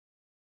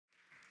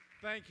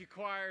Thank you,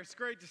 choir. It's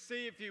great to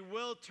see. If you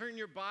will, turn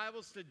your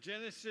Bibles to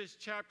Genesis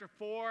chapter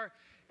 4.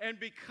 And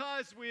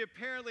because we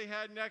apparently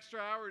had an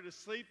extra hour to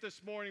sleep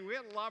this morning, we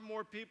had a lot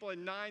more people at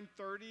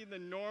 9:30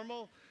 than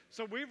normal.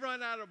 So we've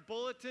run out of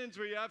bulletins.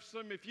 We have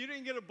some. If you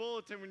didn't get a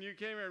bulletin when you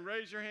came in,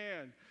 raise your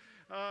hand.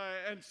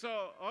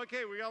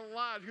 Okay, we got a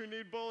lot who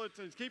need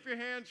bulletins. Keep your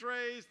hands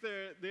raised.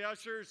 The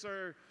ushers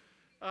are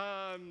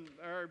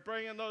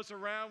bringing those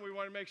around. We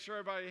want to make sure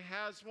everybody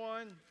has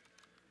one.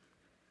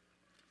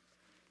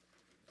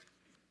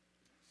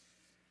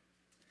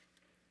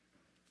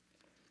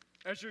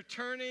 As you're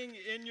turning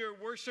in your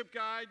worship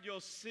guide, you'll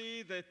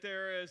see that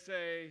there is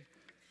a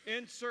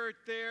insert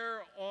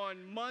there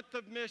on month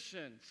of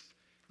missions.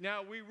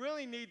 Now, we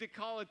really need to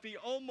call it the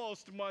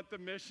almost month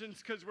of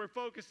missions because we're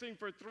focusing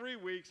for 3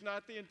 weeks,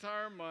 not the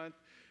entire month.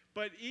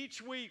 But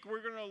each week,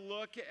 we're going to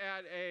look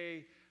at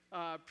a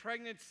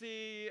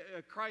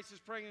crisis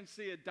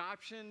pregnancy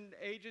adoption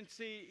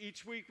agency.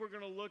 Each week, we're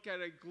going to look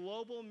at a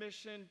global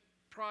mission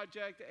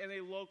project and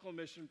a local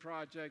mission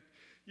project.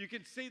 You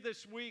can see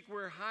this week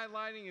we're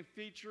highlighting and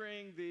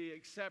featuring the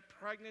Accept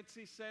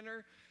Pregnancy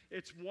Center.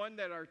 It's one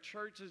that our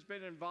church has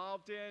been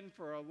involved in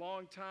for a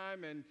long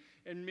time, and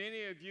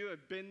many of you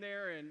have been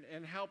there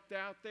and helped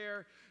out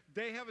there.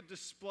 They have a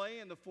display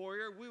in the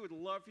foyer. We would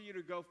love for you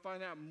to go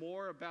find out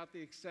more about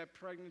the Accept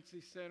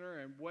Pregnancy Center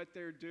and what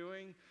they're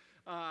doing.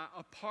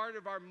 A part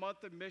of our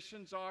month of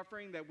missions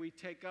offering that we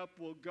take up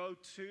will go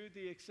to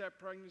the Accept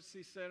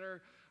Pregnancy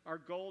Center. Our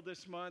goal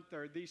this month,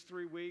 or these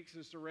 3 weeks,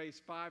 is to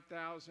raise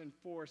 $5,000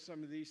 for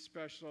some of these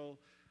special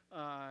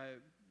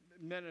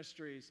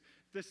ministries.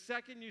 The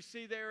second you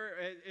see there,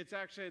 it's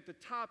actually at the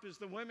top, is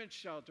the women's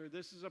shelter.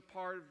 This is a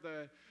part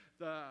of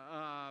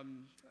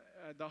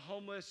the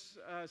homeless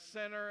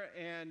center,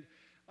 and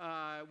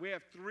we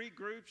have 3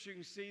 groups you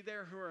can see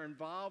there who are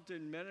involved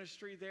in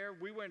ministry there.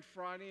 We went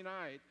Friday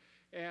night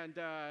and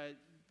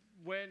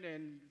went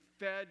and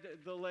fed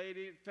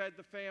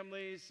the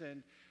families,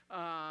 and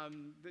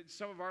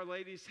some of our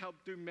ladies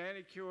helped do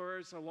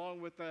manicures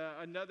along with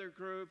another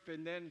group,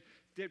 and then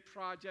did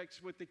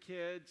projects with the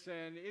kids,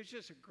 and it was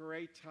just a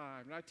great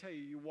time. And I tell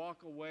you, you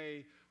walk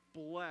away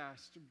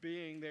blessed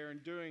being there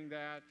and doing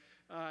that.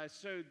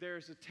 So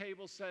there's a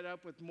table set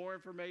up with more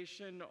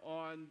information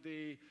on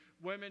the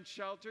women's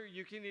shelter.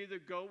 You can either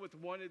go with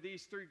one of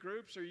these 3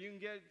 groups, or you can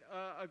get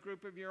a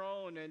group of your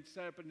own and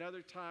set up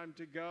another time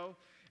to go.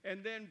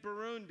 And then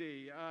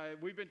Burundi.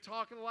 We've been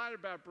talking a lot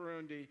about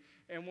Burundi.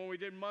 And when we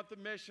did Month of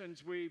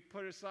Missions, we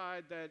put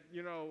aside that,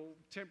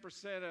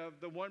 10% of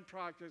the one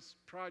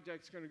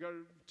project's going to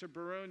go to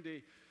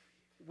Burundi.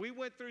 We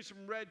went through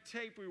some red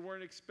tape we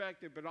weren't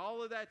expecting, but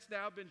all of that's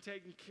now been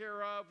taken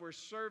care of. We're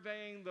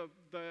surveying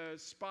the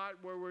spot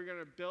where we're going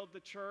to build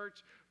the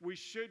church. We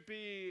should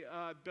be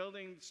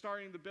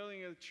starting the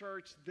building of the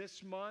church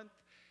this month.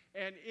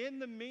 And in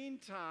the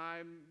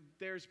meantime,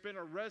 there's been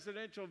a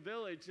residential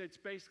village that's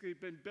basically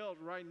been built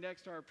right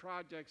next to our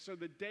project. So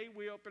the day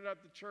we open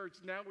up the church,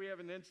 now we have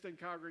an instant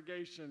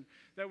congregation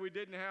that we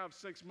didn't have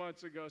 6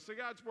 months ago. So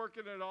God's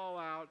working it all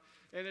out,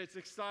 and it's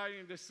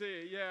exciting to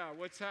see,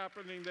 what's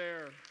happening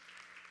there.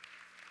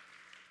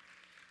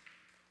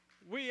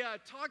 We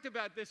talked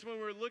about this when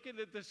we were looking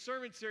at the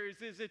sermon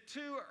series. Is it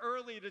too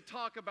early to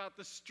talk about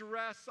the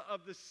stress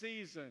of the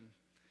season?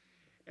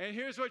 And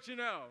here's what you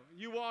know.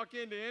 You walk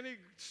into any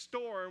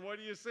store, and what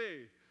do you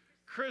see?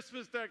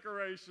 Christmas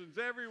decorations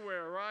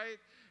everywhere, right?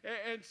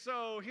 And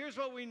so here's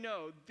what we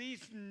know.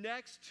 These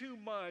next 2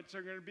 months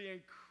are going to be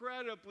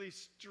incredibly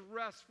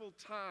stressful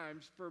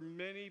times for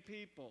many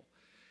people.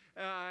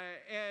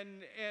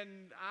 And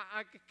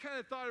I kind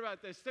of thought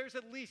about this. There's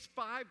at least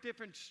 5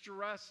 different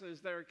stresses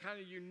that are kind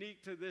of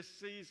unique to this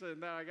season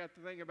that I got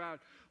to think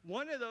about.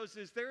 One of those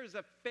is there is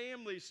a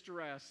family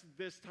stress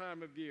this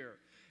time of year.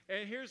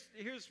 And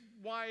here's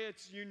why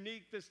it's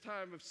unique this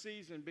time of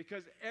season,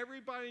 because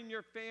everybody in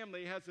your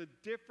family has a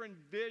different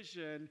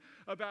vision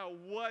about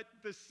what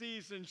the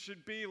season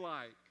should be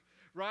like,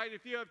 right?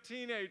 If you have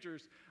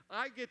teenagers,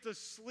 I get to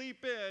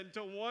sleep in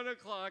till 1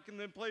 o'clock and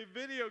then play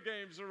video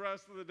games the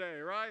rest of the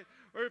day, right?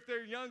 Or if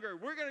they're younger,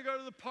 we're going to go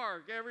to the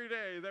park every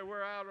day that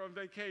we're out on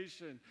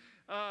vacation.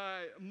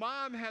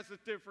 Mom has a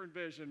different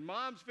vision.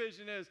 Mom's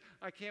vision is,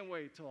 I can't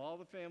wait till all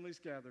the family's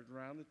gathered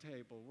around the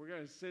table. We're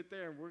going to sit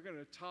there and we're going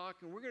to talk,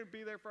 and we're going to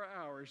be there for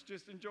hours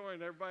just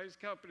enjoying everybody's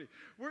company.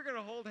 We're going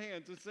to hold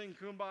hands and sing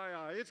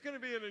Kumbaya. It's going to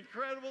be an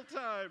incredible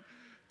time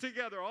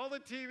together. All the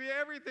TV,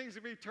 everything's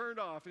going to be turned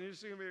off, and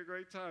it's going to be a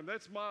great time.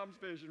 That's Mom's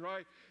vision,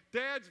 right?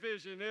 Dad's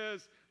vision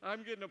is,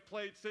 I'm getting a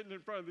plate sitting in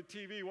front of the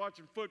TV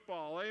watching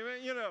football. Amen?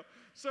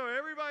 So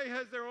everybody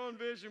has their own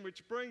vision,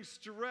 which brings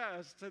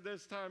stress to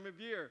this time of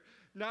year.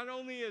 Not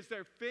only is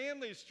there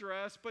family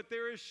stress, but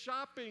there is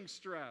shopping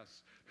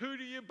stress. Who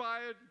do you buy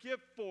a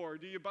gift for?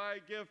 Do you buy a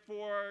gift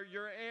for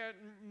your Aunt,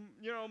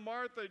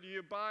 Martha? Do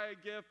you buy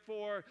a gift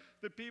for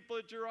the people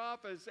at your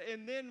office?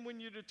 And then when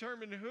you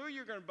determine who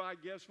you're going to buy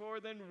gifts for,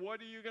 then what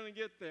are you going to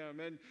get them?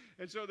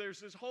 And so there's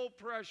this whole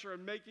pressure of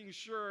making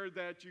sure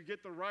that you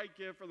get the right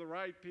gift for the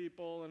right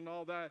people and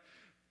all that.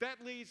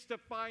 That leads to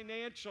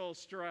financial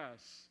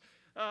stress.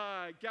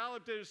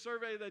 Gallup did a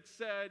survey that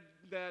said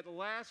that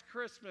last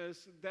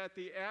Christmas that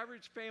the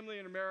average family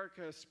in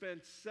America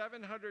spent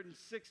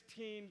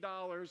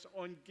 $716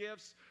 on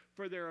gifts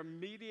for their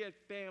immediate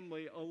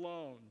family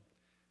alone.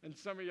 And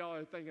some of y'all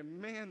are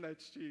thinking, man,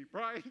 that's cheap,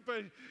 right?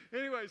 But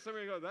anyway, some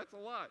of you go, that's a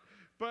lot.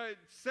 But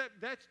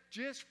that's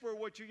just for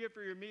what you get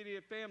for your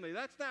immediate family.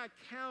 That's not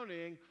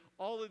counting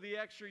all of the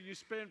extra you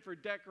spend for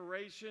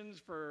decorations,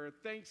 for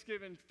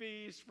Thanksgiving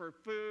feasts, for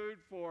food,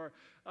 for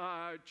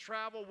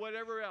travel,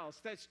 whatever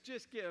else. That's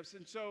just gifts.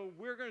 And so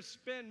we're going to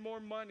spend more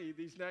money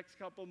these next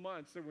couple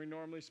months than we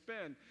normally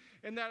spend.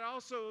 And that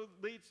also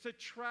leads to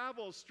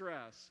travel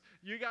stress.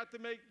 You got to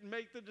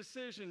make the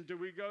decision. Do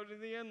we go to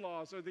the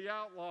in-laws or the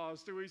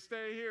outlaws? Do we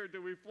stay here?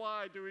 Do we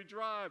fly? Do we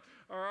drive?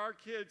 Are our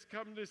kids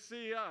coming to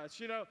see us?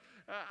 You know,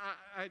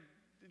 I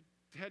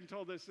hadn't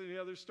told this in any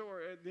other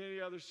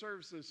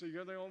services, so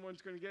you're the only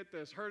ones going to get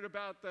this. Heard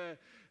about the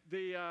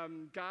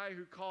guy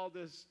who called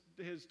his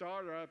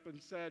daughter up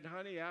and said,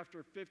 honey,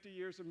 after 50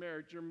 years of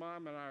marriage, your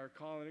mom and I are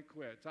calling it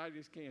quits. I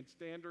just can't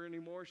stand her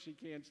anymore. She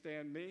can't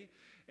stand me.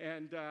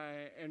 And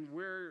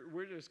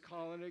we're just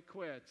calling it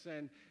quits.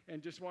 And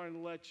just wanted to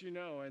let you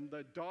know. And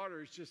the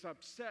daughter's just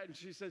upset. And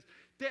she says,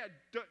 Dad,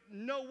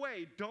 no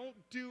way. Don't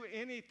do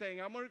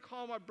anything. I'm going to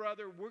call my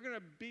brother. We're going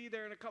to be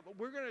there in a couple.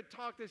 We're going to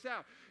talk this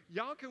out.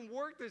 Y'all can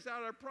work this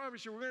out. I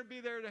promise you. We're going to be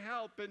there to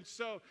help. And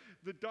so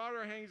the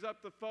daughter hangs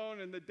up the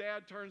phone, and the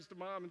dad turns to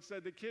mom and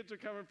said, the kids are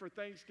coming for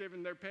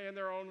Thanksgiving. They're paying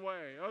their own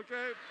way.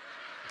 Okay?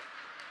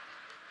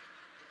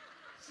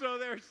 So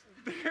there's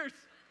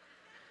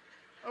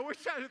I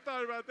wish I had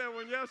thought about that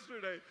one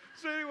yesterday.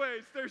 So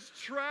anyways, there's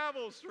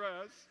travel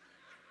stress.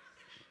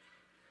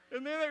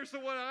 And then there's the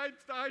one I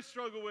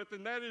struggle with,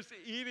 and that is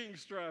eating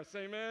stress,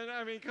 amen?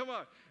 I mean, come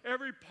on.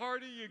 Every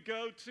party you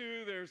go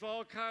to, there's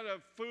all kind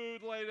of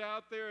food laid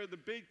out there, the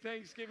big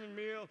Thanksgiving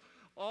meal,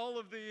 all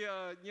of the,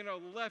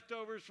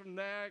 leftovers from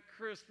that,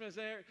 Christmas.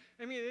 I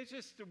mean, it's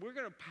just, we're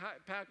going to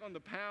pack on the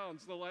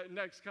pounds the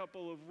next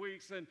couple of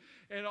weeks. And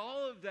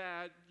all of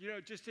that,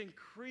 just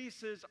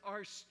increases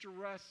our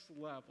stress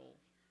level.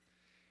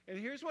 And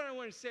here's what I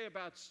want to say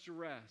about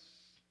stress.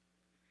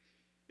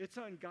 It's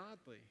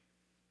ungodly.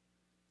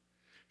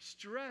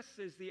 Stress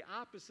is the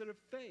opposite of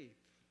faith.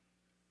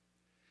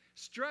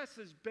 Stress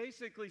is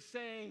basically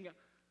saying,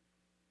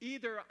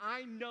 either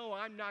I know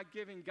I'm not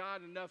giving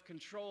God enough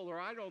control, or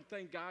I don't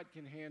think God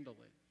can handle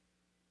it.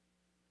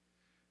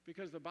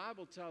 Because the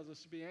Bible tells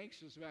us to be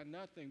anxious about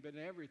nothing, but in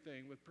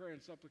everything, with prayer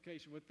and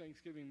supplication, with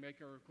thanksgiving, make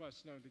our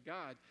requests known to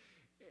God.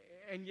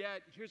 And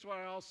yet, here's what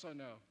I also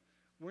know.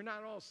 We're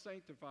not all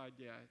sanctified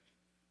yet.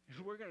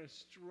 We're going to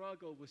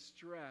struggle with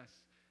stress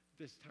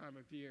this time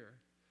of year.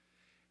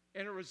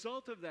 And a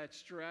result of that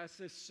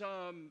stress is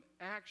some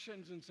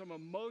actions and some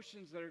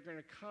emotions that are going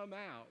to come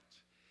out.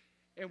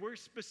 And we're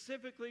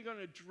specifically going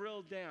to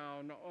drill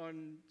down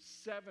on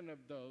 7 of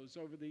those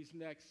over these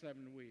next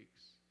 7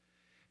 weeks.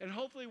 And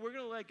hopefully we're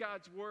going to let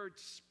God's word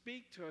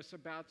speak to us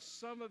about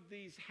some of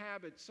these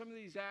habits, some of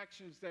these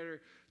actions that are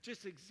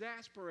just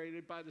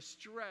exasperated by the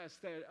stress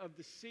of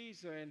the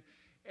season.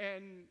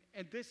 And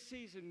this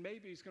season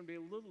maybe is going to be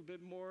a little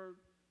bit more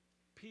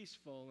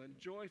peaceful and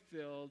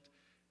joy-filled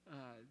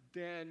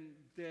than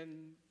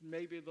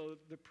maybe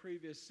the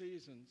previous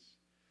seasons.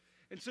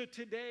 And so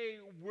today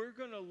we're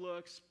going to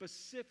look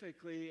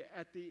specifically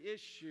at the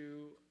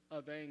issue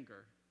of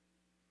anger.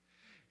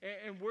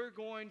 And we're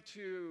going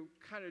to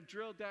kind of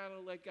drill down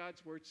and let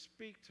God's word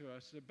speak to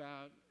us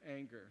about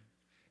anger.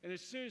 And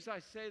as soon as I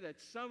say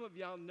that, some of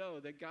y'all know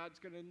that God's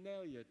going to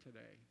nail you today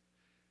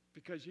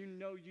because you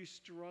know you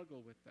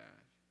struggle with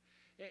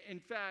that. In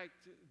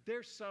fact,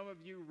 there's some of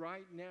you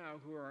right now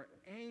who are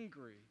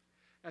angry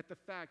at the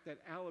fact that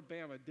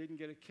Alabama didn't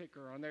get a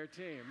kicker on their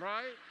team,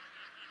 right?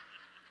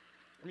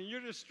 I mean,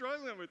 you're just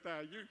struggling with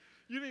that.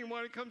 You didn't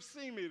want to come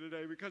see me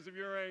today because of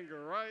your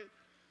anger, right?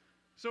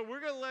 So we're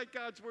going to let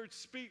God's word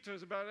speak to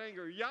us about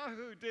anger.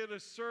 Yahoo did a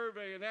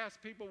survey and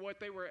asked people what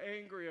they were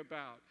angry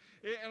about.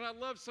 And I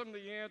love some of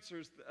the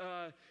answers.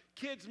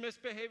 Kids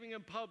misbehaving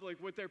in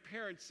public with their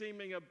parents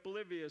seeming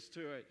oblivious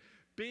to it.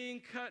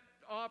 Being cut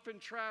off in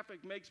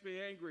traffic makes me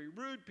angry.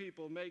 Rude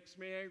people makes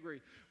me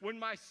angry. When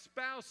my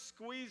spouse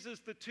squeezes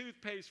the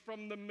toothpaste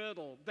from the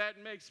middle,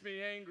 that makes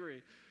me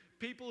angry.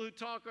 People who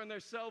talk on their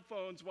cell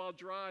phones while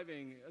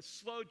driving,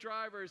 slow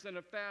drivers in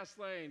a fast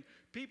lane,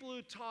 people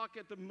who talk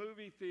at the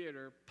movie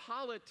theater,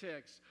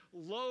 politics,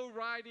 low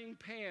riding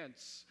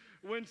pants.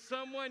 When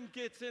someone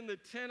gets in the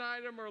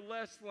 10-item or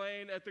less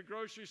lane at the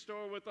grocery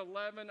store with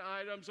 11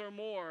 items or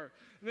more,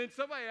 and then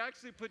somebody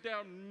actually put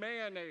down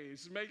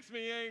mayonnaise, makes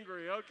me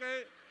angry,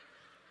 okay?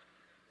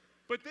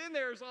 But then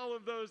there's all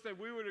of those that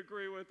we would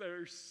agree with that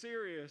are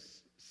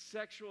serious: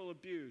 sexual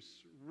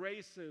abuse,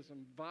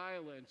 racism,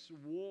 violence,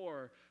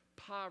 war,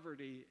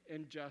 poverty,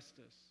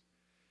 injustice.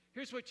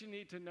 Here's what you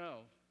need to know.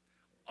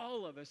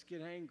 All of us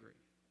get angry.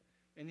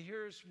 And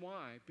here's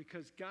why.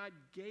 Because God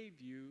gave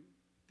you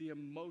the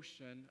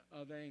emotion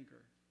of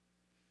anger.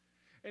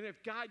 And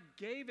if God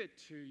gave it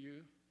to you,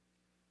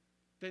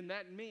 then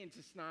that means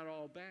it's not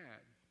all bad.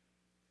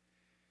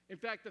 In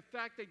fact, the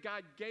fact that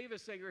God gave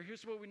us anger,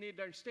 here's what we need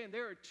to understand.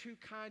 There are two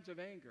kinds of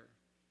anger.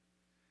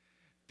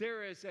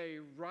 There is a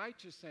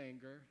righteous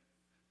anger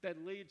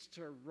that leads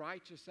to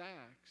righteous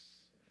acts.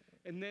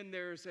 And then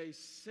there's a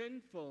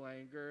sinful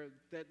anger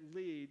that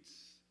leads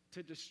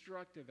to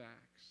destructive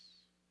acts.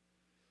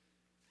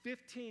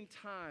 15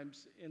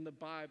 times in the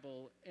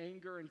Bible,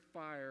 anger and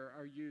fire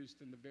are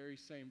used in the very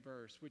same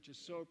verse, which is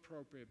so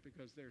appropriate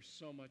because they're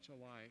so much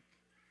alike.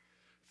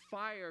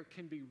 Fire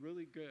can be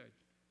really good.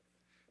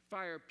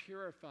 Fire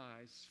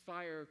purifies,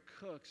 fire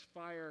cooks,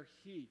 fire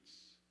heats.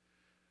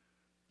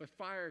 But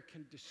fire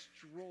can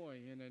destroy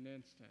in an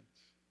instant.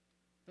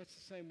 That's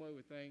the same way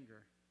with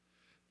anger.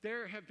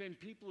 There have been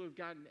people who have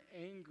gotten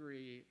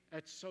angry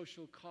at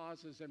social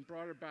causes and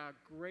brought about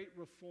great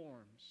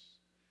reforms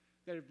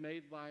that have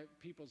made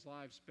people's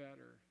lives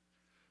better.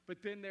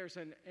 But then there's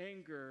an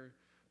anger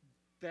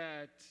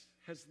that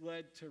has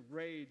led to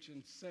rage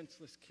and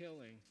senseless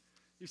killing.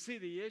 You see,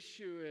 the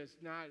issue is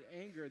not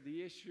anger.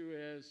 The issue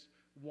is,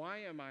 why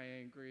am I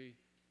angry,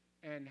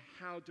 and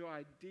how do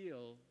I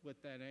deal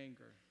with that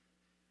anger?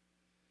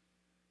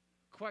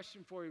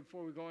 Question for you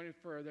before we go any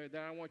further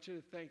that I want you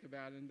to think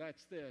about, and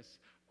that's this.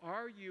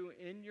 Are you,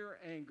 in your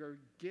anger,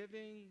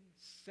 giving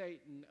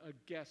Satan a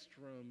guest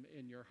room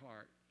in your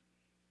heart?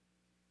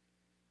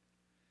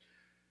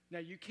 Now,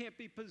 you can't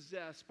be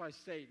possessed by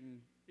Satan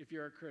if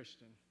you're a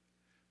Christian,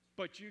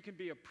 but you can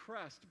be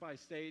oppressed by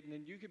Satan,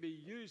 and you can be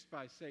used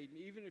by Satan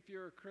even if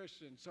you're a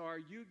Christian. So are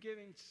you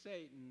giving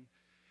Satan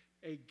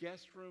a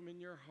guest room in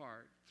your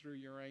heart through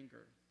your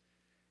anger?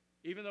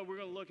 Even though we're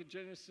going to look at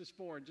Genesis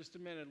 4 in just a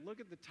minute, look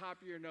at the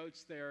top of your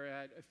notes there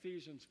at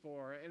Ephesians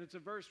 4, and it's a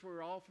verse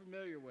we're all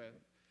familiar with.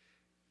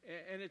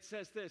 And it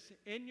says this,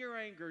 in your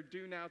anger,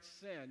 do not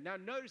sin. Now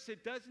notice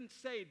it doesn't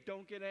say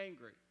don't get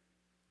angry.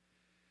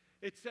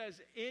 It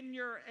says in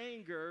your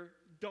anger,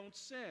 don't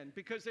sin,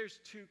 because there's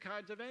two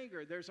kinds of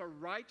anger. There's a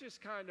righteous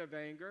kind of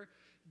anger,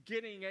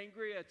 getting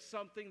angry at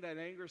something that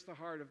angers the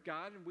heart of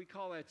God, and we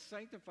call that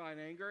sanctified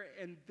anger.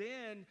 And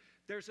then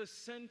there's a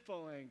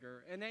sinful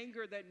anger, an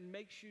anger that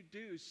makes you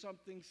do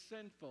something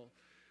sinful.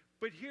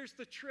 But here's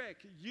the trick.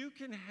 You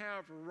can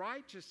have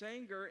righteous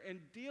anger and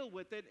deal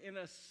with it in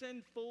a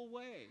sinful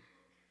way.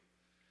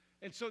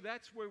 And so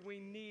that's where we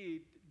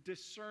need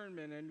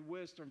discernment and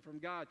wisdom from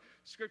God.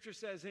 Scripture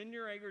says, in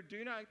your anger,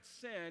 do not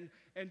sin,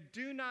 and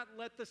do not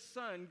let the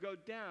sun go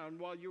down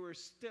while you are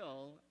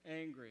still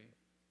angry.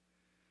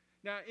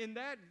 Now, in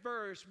that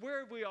verse, where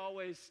have we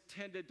always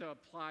tended to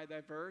apply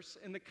that verse?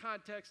 In the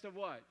context of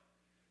what?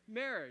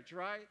 Marriage,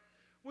 right?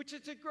 Which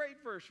is a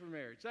great verse for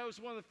marriage. That was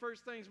one of the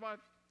first things my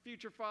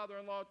future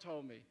father-in-law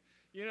told me.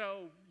 You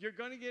know, you're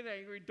going to get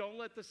angry. Don't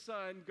let the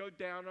sun go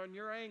down on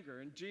your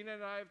anger. And Gina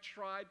and I have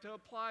tried to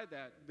apply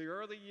that. The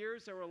early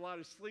years, there were a lot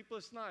of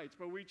sleepless nights,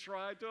 but we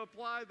tried to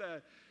apply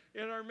that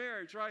in our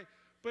marriage, right?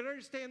 But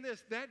understand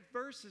this, that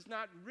verse is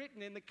not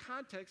written in the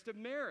context of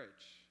marriage.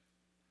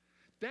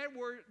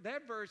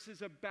 That verse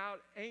is about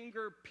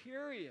anger,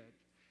 period.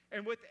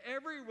 And with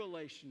every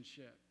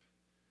relationship,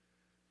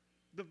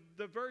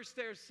 the verse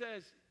there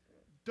says,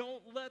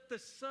 don't let the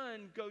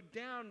sun go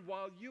down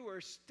while you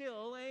are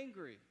still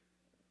angry.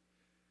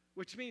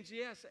 Which means,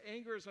 yes,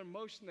 anger is an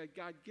emotion that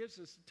God gives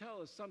us to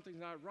tell us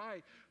something's not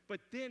right, but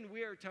then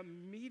we are to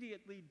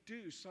immediately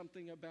do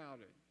something about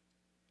it.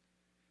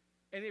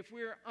 And if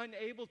we're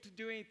unable to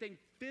do anything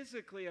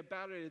physically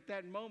about it at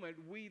that moment,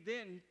 we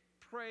then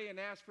pray and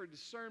ask for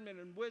discernment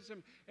and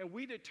wisdom, and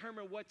we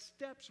determine what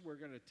steps we're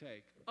going to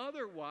take.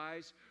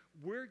 Otherwise,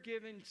 we're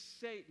giving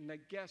Satan a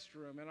guest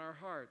room in our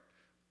heart.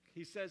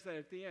 He says that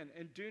at the end.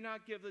 And do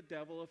not give the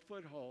devil a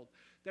foothold.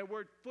 That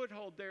word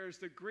foothold there is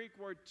the Greek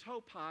word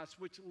topos,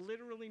 which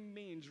literally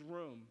means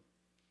room,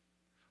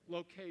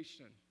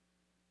 location.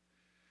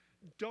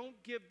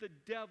 Don't give the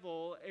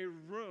devil a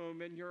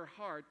room in your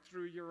heart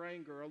through your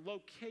anger, a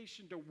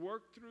location to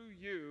work through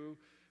you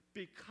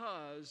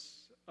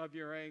because of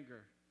your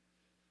anger.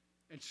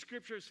 And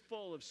Scripture is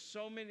full of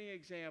so many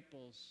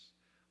examples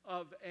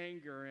of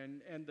anger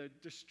and the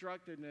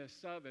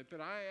destructiveness of it.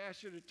 But I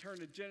ask you to turn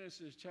to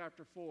Genesis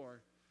chapter 4.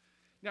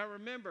 Now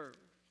remember,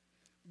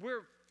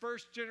 we're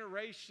first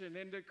generation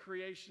into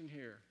creation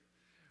here.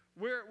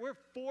 We're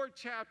 4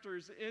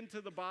 chapters into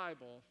the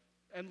Bible.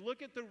 And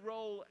look at the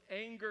role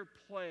anger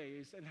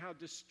plays and how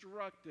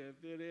destructive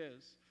it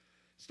is.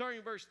 Starting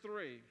in verse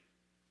 3.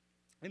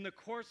 In the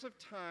course of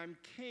time,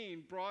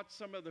 Cain brought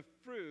some of the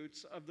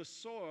fruits of the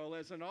soil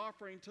as an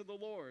offering to the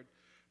Lord.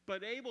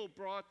 But Abel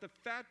brought the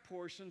fat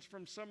portions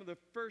from some of the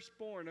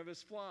firstborn of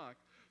his flock.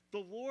 The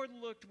Lord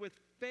looked with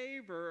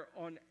favor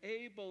on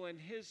Abel and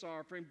his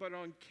offering, but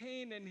on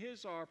Cain and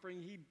his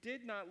offering he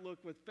did not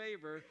look with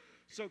favor.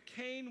 So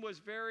Cain was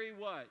very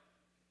what?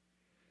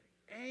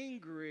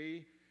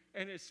 Angry,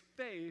 and his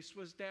face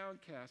was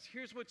downcast.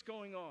 Here's what's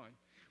going on.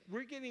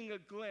 We're getting a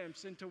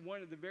glimpse into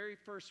one of the very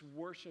first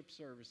worship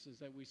services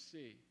that we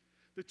see.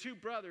 The 2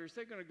 brothers,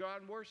 they're going to go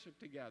out and worship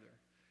together.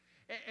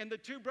 And the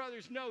 2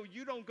 brothers know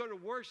you don't go to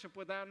worship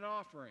without an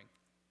offering.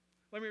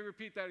 Let me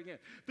repeat that again.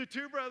 The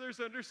 2 brothers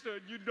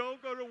understood you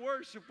don't go to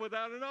worship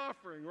without an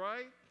offering,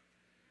 right?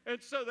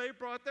 And so they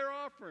brought their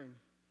offering.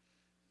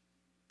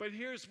 But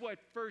here's what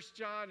 1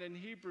 John and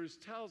Hebrews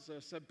tells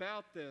us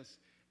about this.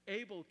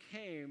 Abel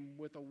came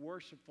with a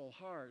worshipful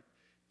heart.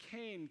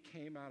 Cain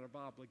came out of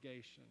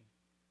obligation.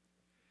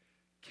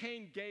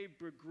 Cain gave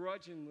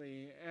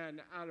begrudgingly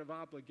and out of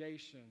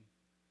obligation.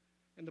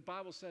 And the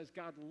Bible says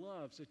God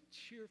loves a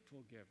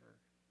cheerful giver.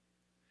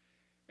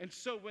 And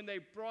so when they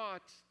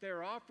brought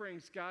their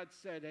offerings, God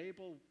said,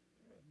 Abel,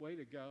 way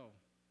to go.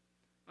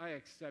 I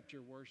accept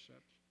your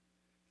worship.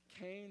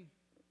 Cain,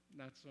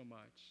 not so much.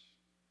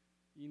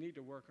 You need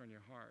to work on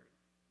your heart.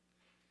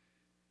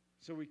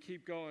 So we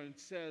keep going. It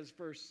says,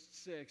 verse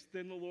 6,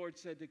 then the Lord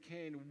said to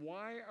Cain,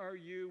 why are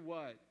you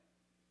what?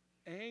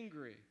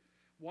 Angry.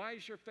 Why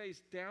is your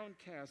face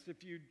downcast?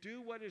 If you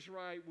do what is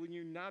right, will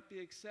you not be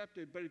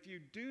accepted? But if you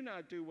do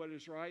not do what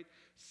is right,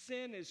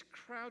 sin is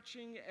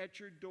crouching at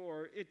your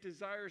door. It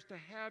desires to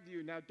have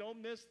you. Now,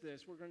 don't miss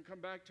this. We're going to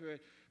come back to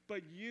it.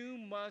 But you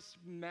must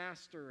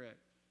master it.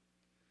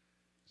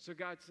 So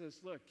God says,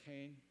 look,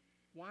 Cain,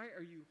 why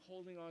are you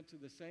holding on to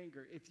this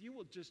anger? If you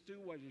will just do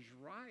what is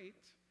right,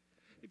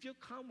 if you'll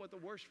come with a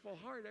worshipful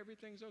heart,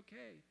 everything's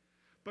okay.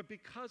 But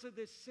because of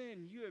this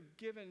sin, you have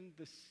given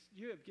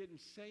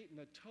Satan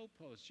a toe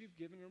post. You've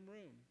given him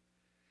room.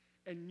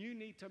 And you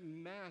need to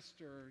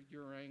master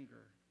your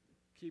anger.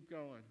 Keep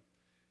going.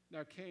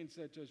 Now Cain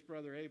said to his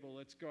brother Abel,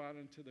 let's go out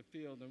into the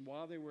field. And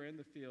while they were in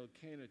the field,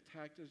 Cain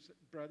attacked his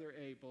brother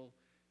Abel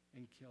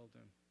and killed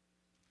him.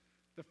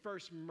 The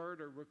first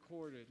murder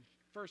recorded,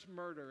 first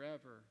murder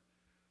ever,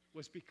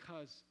 was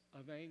because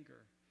of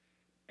anger.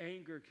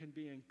 Anger can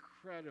be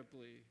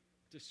incredibly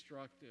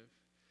destructive.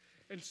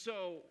 And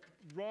so,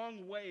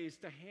 wrong ways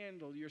to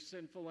handle your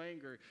sinful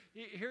anger.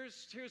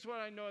 Here's what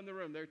I know in the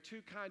room. There are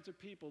two kinds of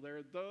people. There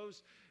are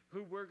those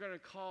who we're going to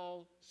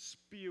call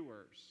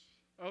spewers,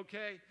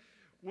 okay?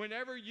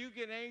 Whenever you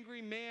get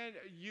angry, man,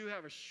 you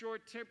have a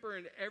short temper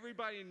and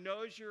everybody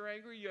knows you're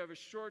angry. You have a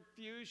short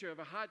fuse, you have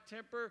a hot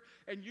temper,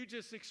 and you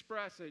just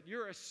express it.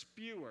 You're a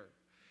spewer.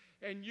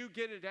 And you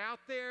get it out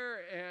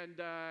there,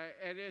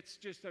 and it's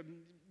just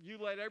you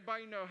let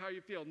everybody know how you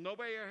feel.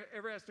 Nobody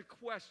ever has to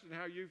question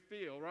how you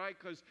feel, right?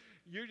 Because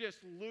you just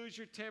lose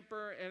your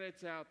temper, and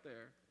it's out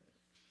there.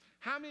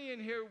 How many in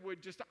here would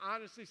just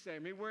honestly say, I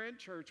mean, we're in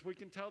church, we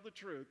can tell the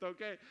truth,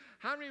 okay?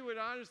 How many would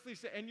honestly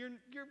say, and your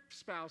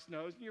spouse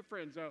knows, and your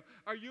friends know,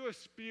 are you a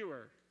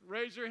spewer?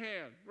 Raise your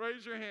hand.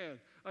 Raise your hand.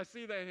 I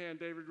see that hand,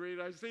 David Reed.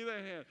 I see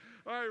that hand.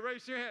 All right,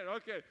 raise your hand.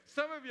 Okay.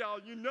 Some of y'all,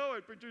 you know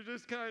it, but you're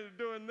just kind of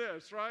doing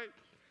this, right?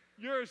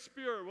 You're a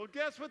spewer. Well,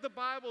 guess what the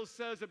Bible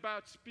says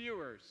about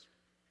spewers?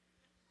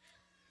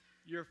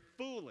 You're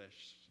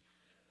foolish.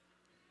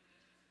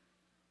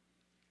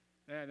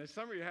 Man, and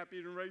some of you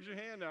happy to raise your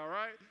hand now,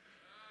 right?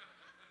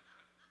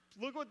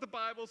 Look what the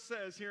Bible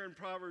says here in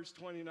Proverbs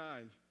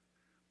 29.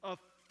 A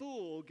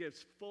fool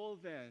gives full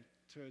vent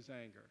to his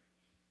anger,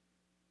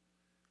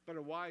 but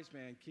a wise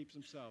man keeps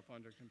himself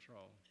under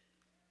control.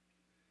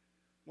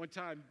 One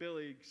time,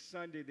 Billy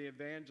Sunday, the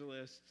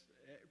evangelist,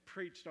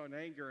 preached on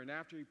anger, and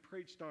after he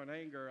preached on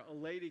anger, a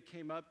lady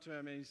came up to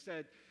him and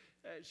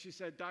she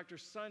said, Dr.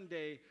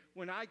 Sunday,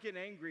 when I get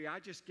angry, I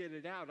just get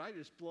it out. I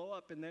just blow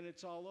up, and then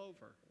it's all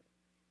over.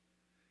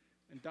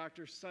 And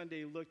Dr.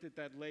 Sunday looked at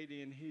that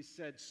lady, and he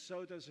said,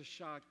 so does a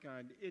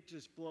shotgun. It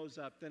just blows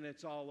up, then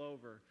it's all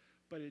over.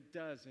 But it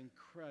does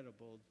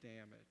incredible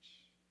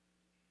damage.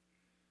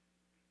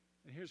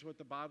 And here's what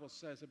the Bible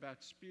says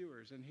about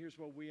spewers, and here's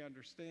what we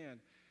understand.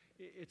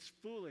 It's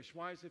foolish.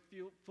 Why is it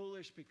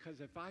foolish? Because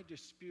if I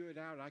just spew it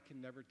out, I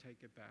can never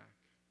take it back.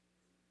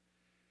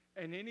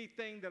 And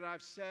anything that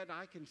I've said,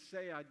 I can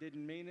say I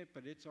didn't mean it,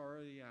 but it's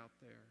already out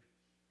there.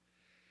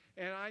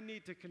 And I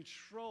need to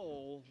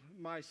control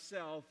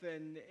myself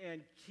and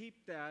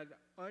keep that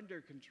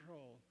under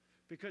control,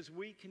 because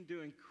we can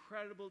do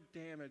incredible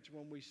damage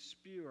when we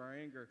spew our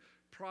anger.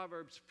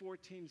 Proverbs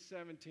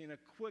 14:17, a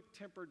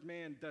quick-tempered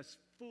man does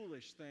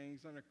foolish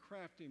things, and a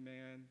crafty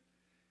man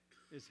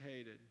is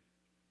hated.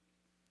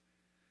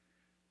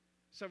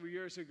 Several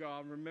years ago,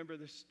 I remember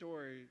this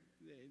story.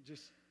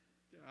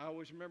 I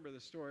always remember the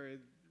story.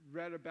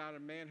 Read about a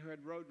man who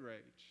had road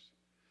rage.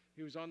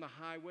 He was on the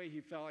highway.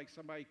 He felt like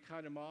somebody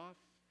cut him off.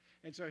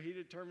 And so he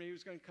determined he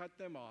was going to cut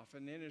them off.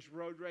 And in his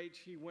road rage,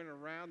 he went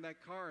around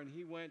that car and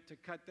he went to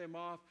cut them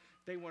off.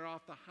 They went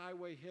off the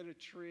highway, hit a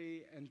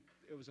tree, and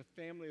it was a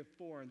family of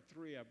 4, and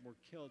 3 of them were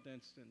killed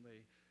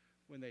instantly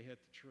when they hit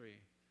the tree.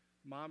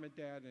 Mom and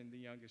dad and the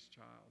youngest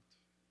child.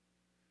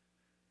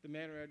 The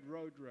man who had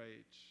road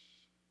rage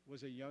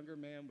was a younger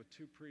man with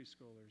 2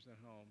 preschoolers at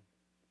home.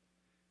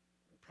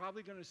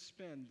 Probably going to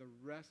spend the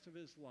rest of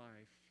his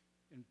life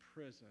in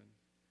prison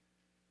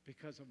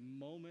because of a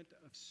moment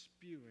of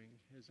spewing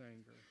his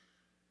anger.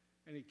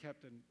 And he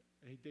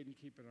didn't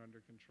keep it under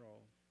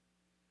control.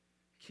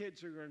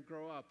 Kids are going to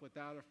grow up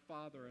without a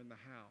father in the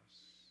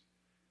house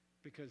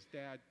because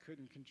dad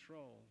couldn't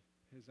control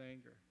his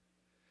anger.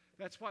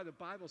 That's why the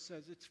Bible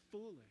says it's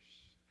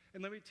foolish.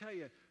 And let me tell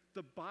you,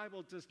 the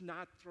Bible does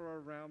not throw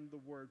around the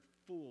word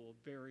fool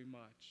very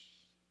much.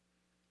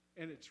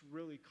 And it's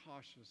really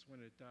cautious when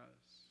it does.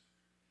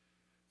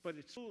 but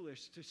it's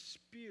foolish to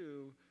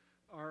spew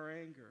our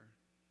anger.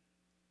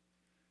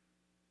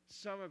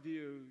 Some of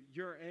you,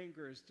 your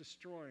anger is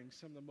destroying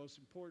some of the most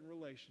important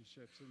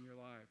relationships in your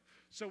life.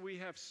 So we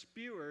have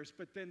spewers,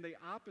 but then the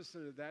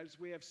opposite of that is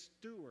we have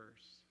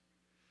stewers.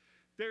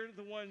 They're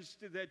the ones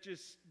that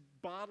just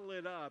bottle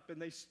it up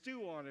and they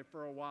stew on it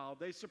for a while.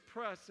 They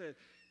suppress it.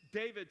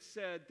 David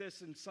said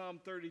this in Psalm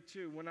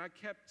 32, when I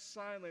kept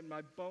silent,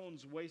 my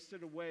bones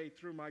wasted away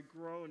through my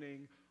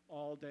groaning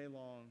all day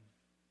long.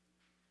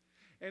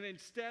 And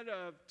instead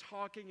of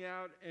talking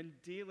out and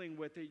dealing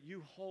with it,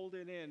 you hold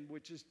it in,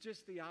 which is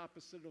just the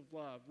opposite of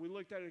love. We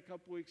looked at it a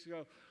couple weeks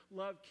ago.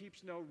 Love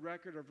keeps no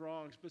record of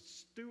wrongs, but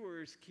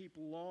stewards keep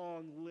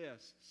long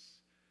lists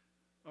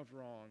of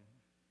wrong.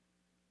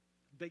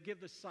 They give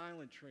the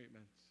silent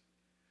treatment.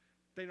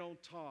 They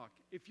don't talk.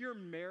 If you're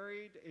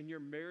married and you're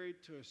married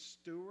to a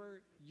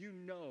steward, you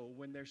know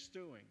when they're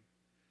stewing.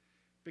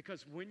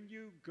 Because when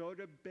you go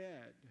to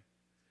bed,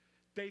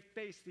 they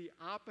face the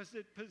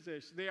opposite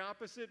position, the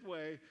opposite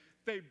way.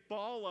 They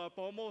ball up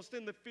almost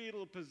in the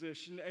fetal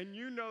position, and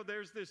you know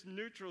there's this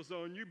neutral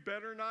zone you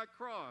better not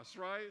cross,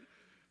 right?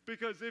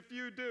 Because if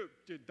you do,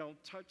 don't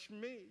touch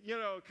me,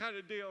 kind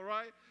of deal,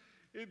 right?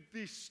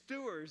 These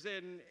stewards,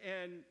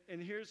 and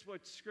here's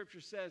what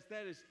Scripture says,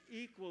 that is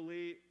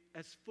equally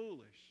as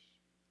foolish.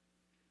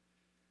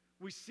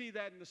 We see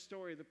that in the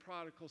story of the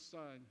prodigal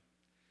son.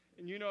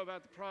 And you know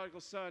about the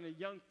prodigal son. A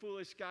young,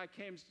 foolish guy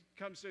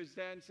comes to his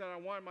dad and said, I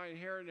want my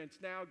inheritance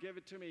now. Give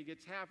it to me. He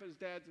gets half his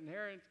dad's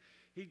inheritance.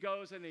 He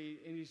goes and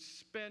he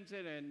spends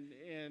it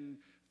in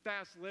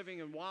fast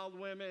living and wild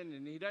women,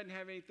 and he doesn't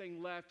have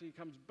anything left. He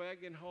comes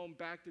begging home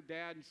back to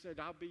dad and said,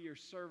 I'll be your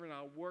servant.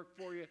 I'll work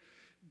for you.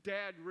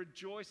 Dad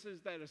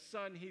rejoices that a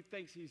son he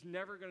thinks he's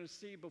never going to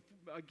see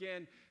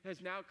again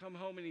has now come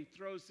home, and he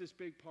throws this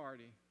big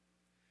party.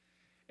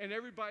 And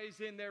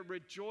everybody's in there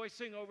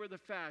rejoicing over the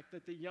fact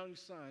that the young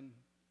son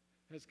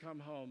has come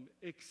home,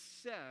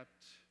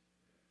 except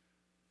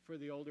for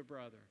the older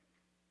brother.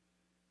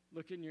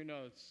 Look in your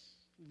notes,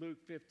 Luke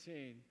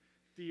 15.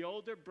 The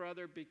older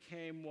brother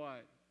became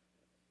what?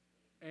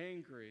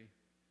 Angry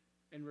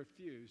and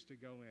refused to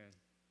go in.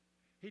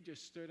 He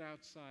just stood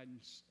outside and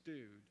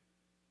stewed.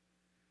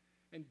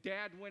 And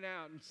dad went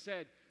out and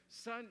said,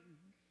 son,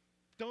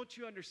 don't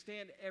you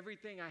understand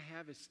everything I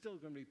have is still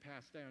going to be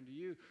passed down to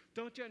you?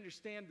 Don't you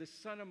understand the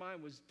son of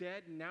mine was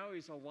dead and now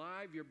he's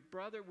alive? Your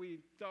brother, we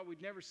thought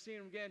we'd never see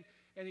him again,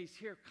 and he's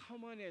here.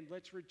 Come on in,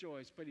 let's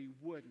rejoice. But he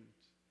wouldn't.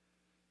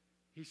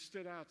 He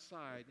stood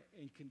outside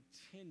and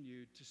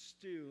continued to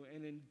stew,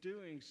 and in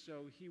doing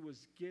so, he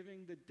was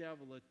giving the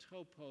devil a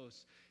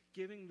topos,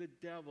 giving the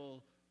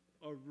devil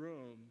a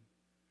room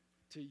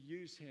to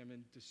use him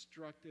in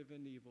destructive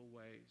and evil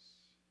ways.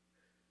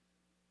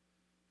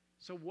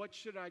 So what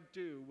should I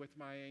do with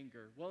my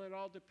anger? Well, it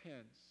all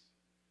depends.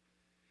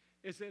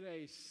 Is it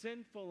a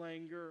sinful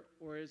anger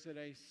or is it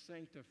a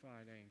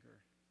sanctified anger?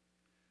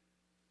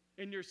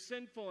 In your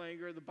sinful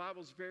anger, the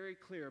Bible's very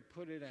clear,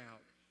 put it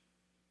out.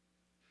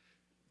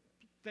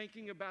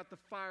 Thinking about the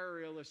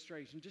fire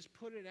illustration, just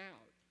put it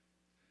out.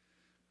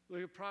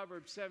 Look at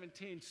Proverbs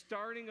 17.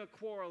 Starting a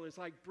quarrel is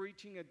like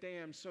breaching a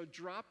dam, so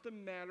drop the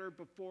matter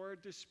before a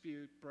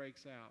dispute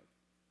breaks out.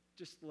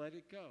 Just let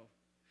it go.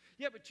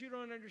 Yeah, but you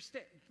don't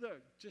understand.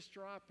 Look, just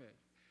drop it.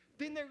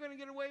 Then they're going to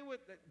get away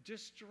with it.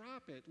 Just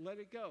drop it. Let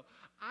it go.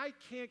 I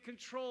can't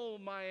control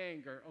my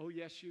anger. Oh,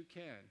 yes, you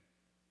can.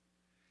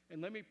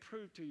 And let me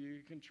prove to you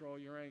control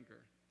your anger.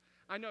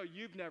 I know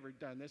you've never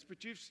done this,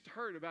 but you've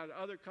heard about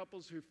other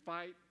couples who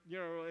fight,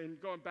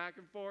 and going back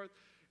and forth.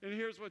 And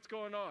here's what's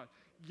going on.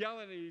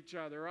 Yelling at each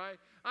other, right?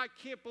 I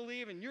can't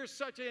believe, and you're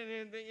such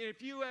a, and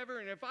if you ever,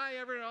 and if I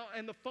ever,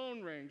 and the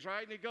phone rings,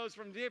 right? And it goes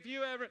from, if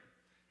you ever,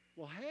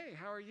 well, hey,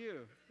 how are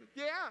you?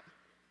 Yeah.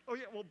 Oh,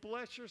 yeah, well,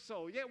 bless your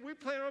soul. Yeah, we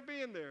plan on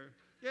being there.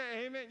 Yeah,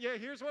 amen. Yeah,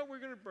 here's what we're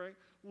going to bring.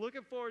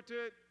 Looking forward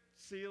to it.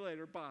 See you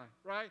later. Bye,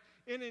 right?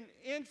 In an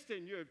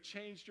instant, you have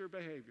changed your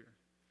behavior.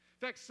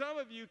 In fact, some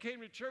of you came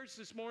to church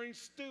this morning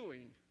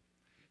stewing.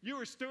 You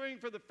were stewing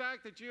for the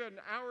fact that you had an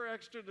hour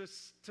extra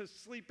to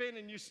sleep in,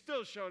 and you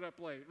still showed up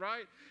late,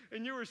 right?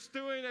 And you were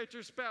stewing at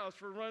your spouse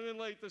for running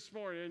late this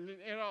morning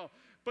and all.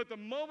 But the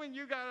moment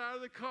you got out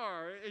of the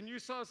car and you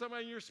saw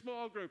somebody in your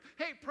small group,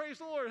 hey, praise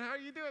the Lord, how are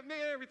you doing? Man,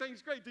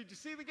 everything's great. Did you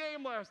see the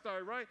game last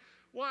night, right?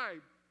 Why?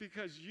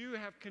 Because you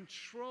have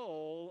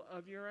control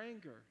of your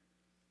anger.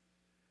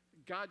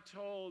 God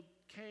told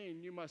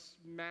Cain, you must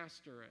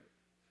master it.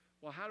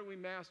 Well, how do we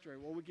master it?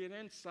 Well, we get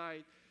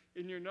insight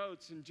in your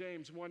notes in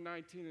James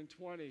 1:19 and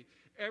 20.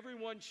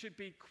 Everyone should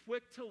be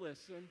quick to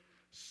listen,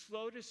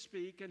 slow to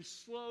speak, and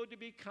slow to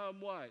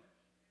become what?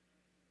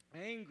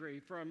 Angry.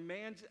 For a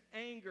man's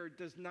anger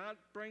does not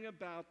bring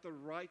about the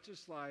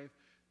righteous life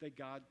that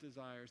God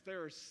desires.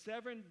 There are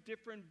 7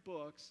 different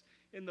books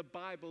in the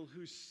Bible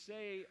who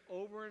say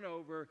over and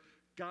over,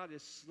 God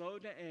is slow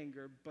to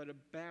anger, but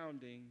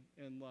abounding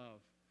in love.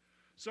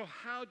 So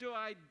how do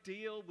I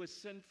deal with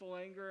sinful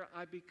anger?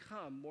 I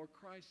become more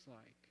Christ-like.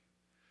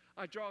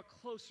 I draw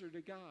closer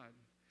to God.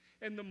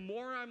 And the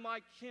more I'm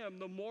like him,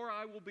 the more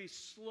I will be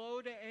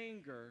slow to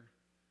anger,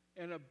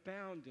 and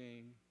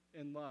abounding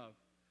in love.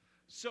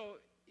 So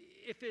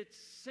if it's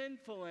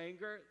sinful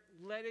anger,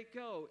 let it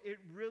go. It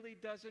really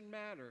doesn't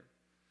matter.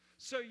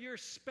 So your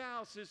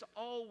spouse is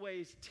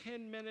always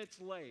 10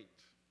 minutes late.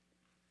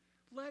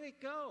 Let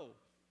it go.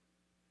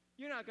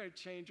 You're not going to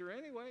change her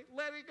anyway.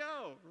 Let it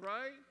go,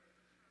 right?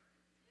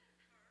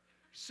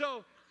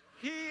 So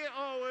he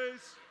always,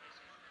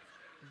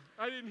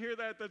 I didn't hear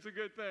that. That's a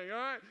good thing, all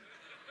right?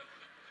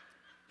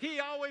 He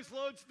always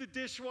loads the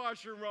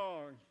dishwasher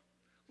wrong.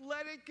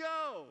 Let it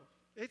go.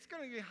 It's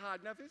going to get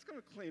hot enough. It's going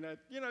to clean up.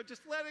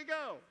 Just let it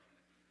go.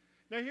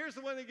 Now, here's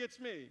the one that gets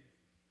me.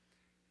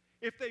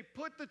 If they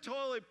put the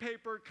toilet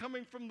paper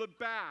coming from the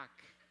back,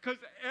 because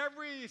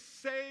every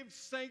saved,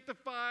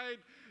 sanctified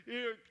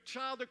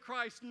child of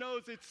Christ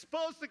knows it's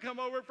supposed to come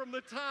over from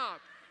the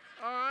top,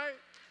 all right?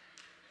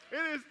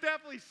 It is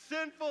definitely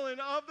sinful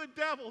and of the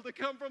devil to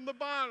come from the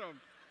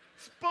bottom.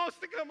 It's supposed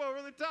to come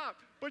over the top.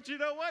 But you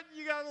know what?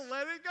 You got to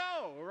let it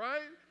go,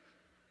 right?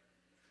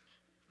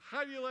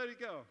 How do you let it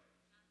go?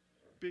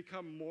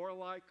 Become more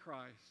like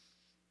Christ,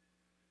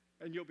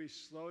 and you'll be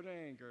slow to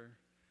anger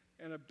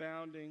and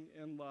abounding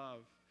in love.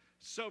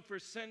 So for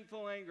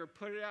sinful anger,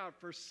 put it out.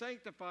 For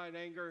sanctified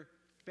anger,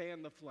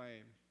 fan the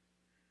flame.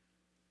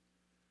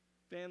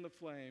 Fan the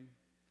flame.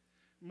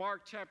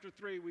 Mark chapter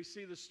 3, we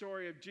see the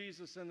story of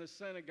Jesus in the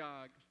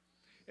synagogue.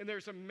 And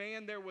there's a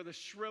man there with a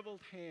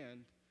shriveled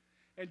hand.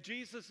 And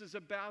Jesus is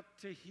about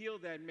to heal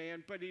that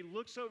man, but he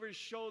looks over his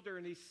shoulder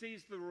and he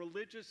sees the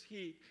religious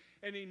heat,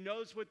 and he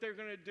knows what they're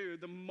going to do.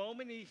 The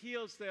moment he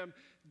heals them,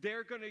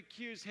 they're going to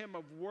accuse him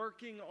of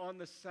working on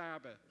the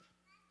Sabbath,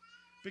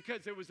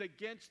 because it was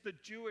against the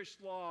Jewish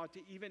law to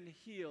even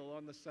heal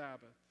on the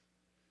Sabbath.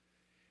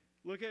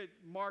 Look at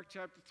Mark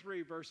chapter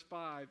 3, verse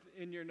 5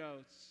 in your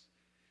notes.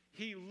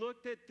 He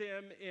looked at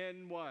them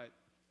in what?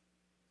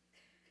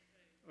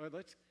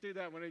 Let's do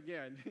that one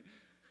again.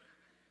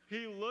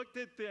 He looked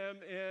at them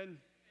in anger.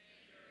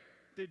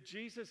 Did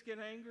Jesus get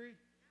angry?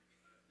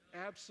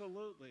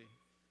 Absolutely.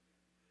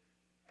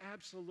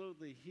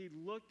 Absolutely. He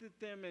looked at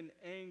them in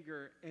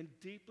anger and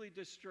deeply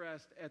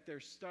distressed at their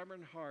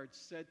stubborn hearts,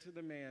 said to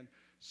the man,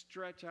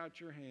 "Stretch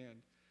out your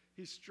hand."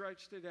 He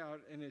stretched it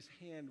out, and his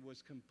hand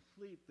was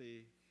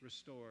completely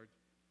restored.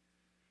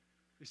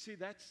 You see,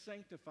 that's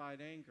sanctified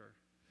anger.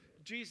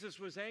 Jesus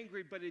was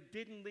angry, but it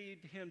didn't lead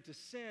him to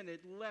sin.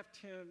 It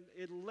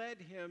led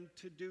him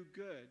to do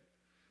good,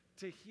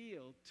 to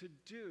heal, to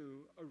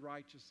do a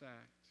righteous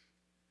act.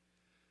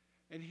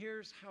 And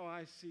here's how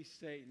I see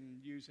Satan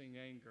using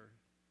anger.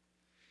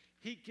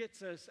 He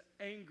gets us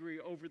angry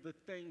over the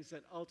things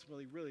that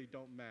ultimately really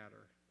don't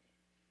matter.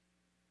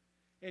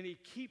 And he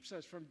keeps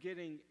us from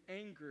getting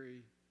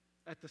angry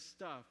at the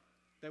stuff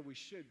that we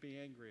should be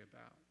angry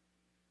about.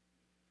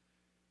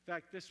 In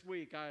fact, this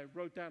week I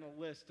wrote down a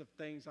list of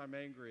things I'm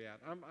angry at.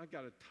 I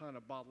got a ton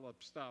of bottled up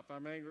stuff.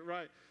 I'm angry,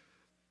 right?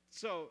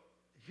 So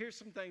here's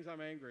some things I'm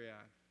angry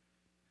at.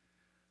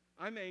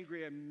 I'm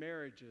angry at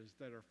marriages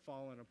that are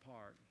falling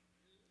apart.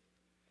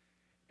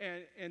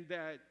 And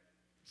that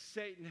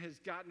Satan has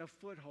gotten a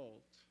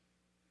foothold.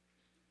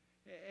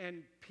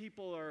 And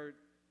people are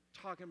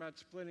talking about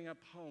splitting up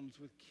homes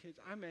with kids.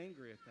 I'm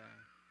angry at that.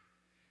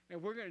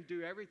 And we're going to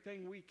do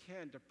everything we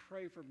can to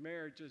pray for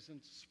marriages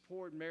and to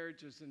support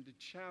marriages and to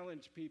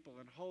challenge people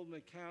and hold them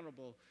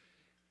accountable.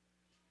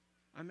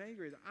 I'm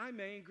angry.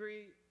 I'm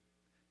angry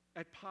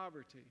at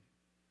poverty.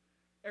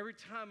 Every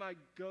time I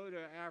go to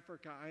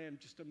Africa, I am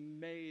just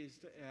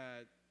amazed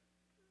at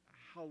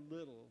how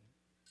little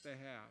they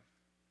have.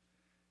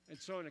 And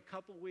so in a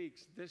couple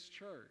weeks, this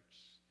church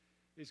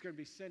is going to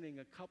be sending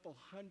a couple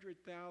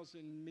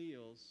 100,000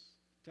 meals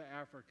to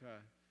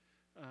Africa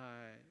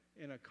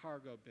in a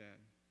cargo bin,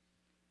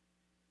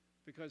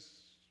 because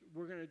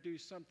we're going to do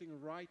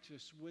something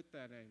righteous with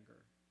that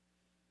anger.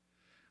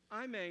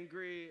 I'm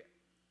angry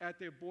at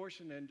the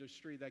abortion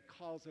industry that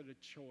calls it a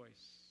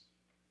choice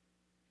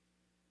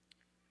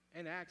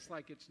and acts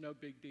like it's no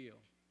big deal.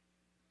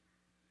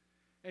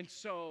 And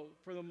so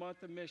for the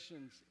month of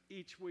missions,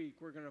 each week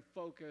we're going to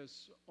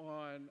focus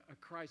on a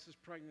crisis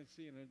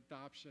pregnancy and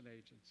adoption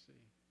agency.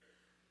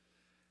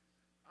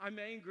 I'm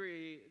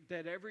angry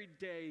that every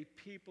day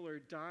people are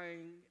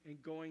dying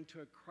and going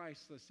to a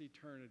Christless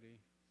eternity.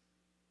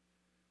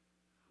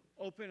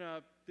 Open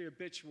up the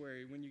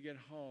obituary when you get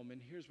home, and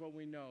here's what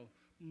we know.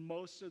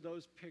 Most of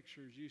those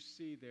pictures you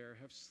see there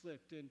have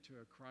slipped into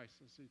a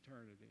Christless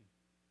eternity.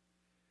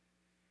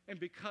 And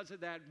because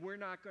of that, we're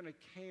not going to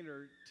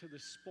cater to the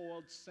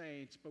spoiled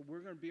saints, but we're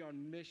going to be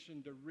on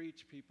mission to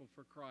reach people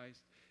for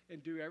Christ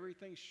and do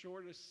everything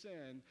short of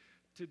sin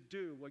to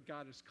do what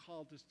God has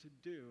called us to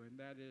do, and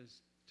that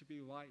is to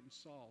be light and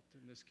salt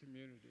in this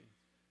community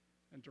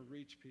and to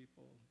reach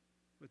people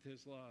with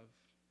his love.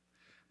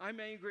 I'm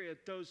angry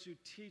at those who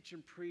teach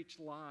and preach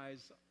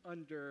lies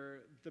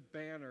under the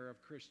banner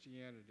of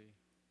Christianity.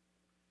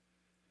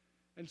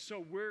 And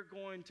so we're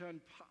going to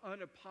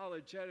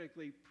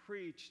unapologetically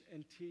preach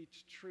and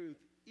teach truth,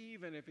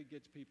 even if it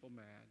gets people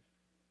mad.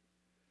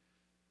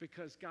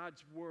 Because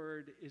God's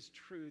word is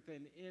truth,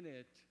 and in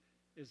it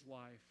is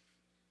life.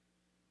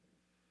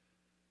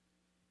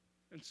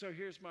 And so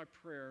here's my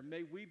prayer.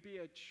 May we be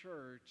a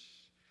church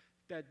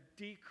that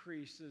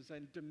decreases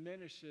and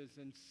diminishes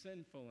in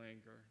sinful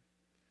anger.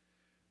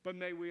 But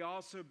may we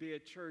also be a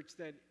church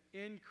that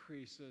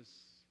increases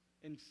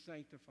in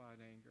sanctified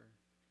anger.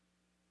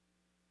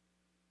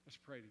 Let's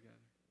pray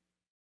together.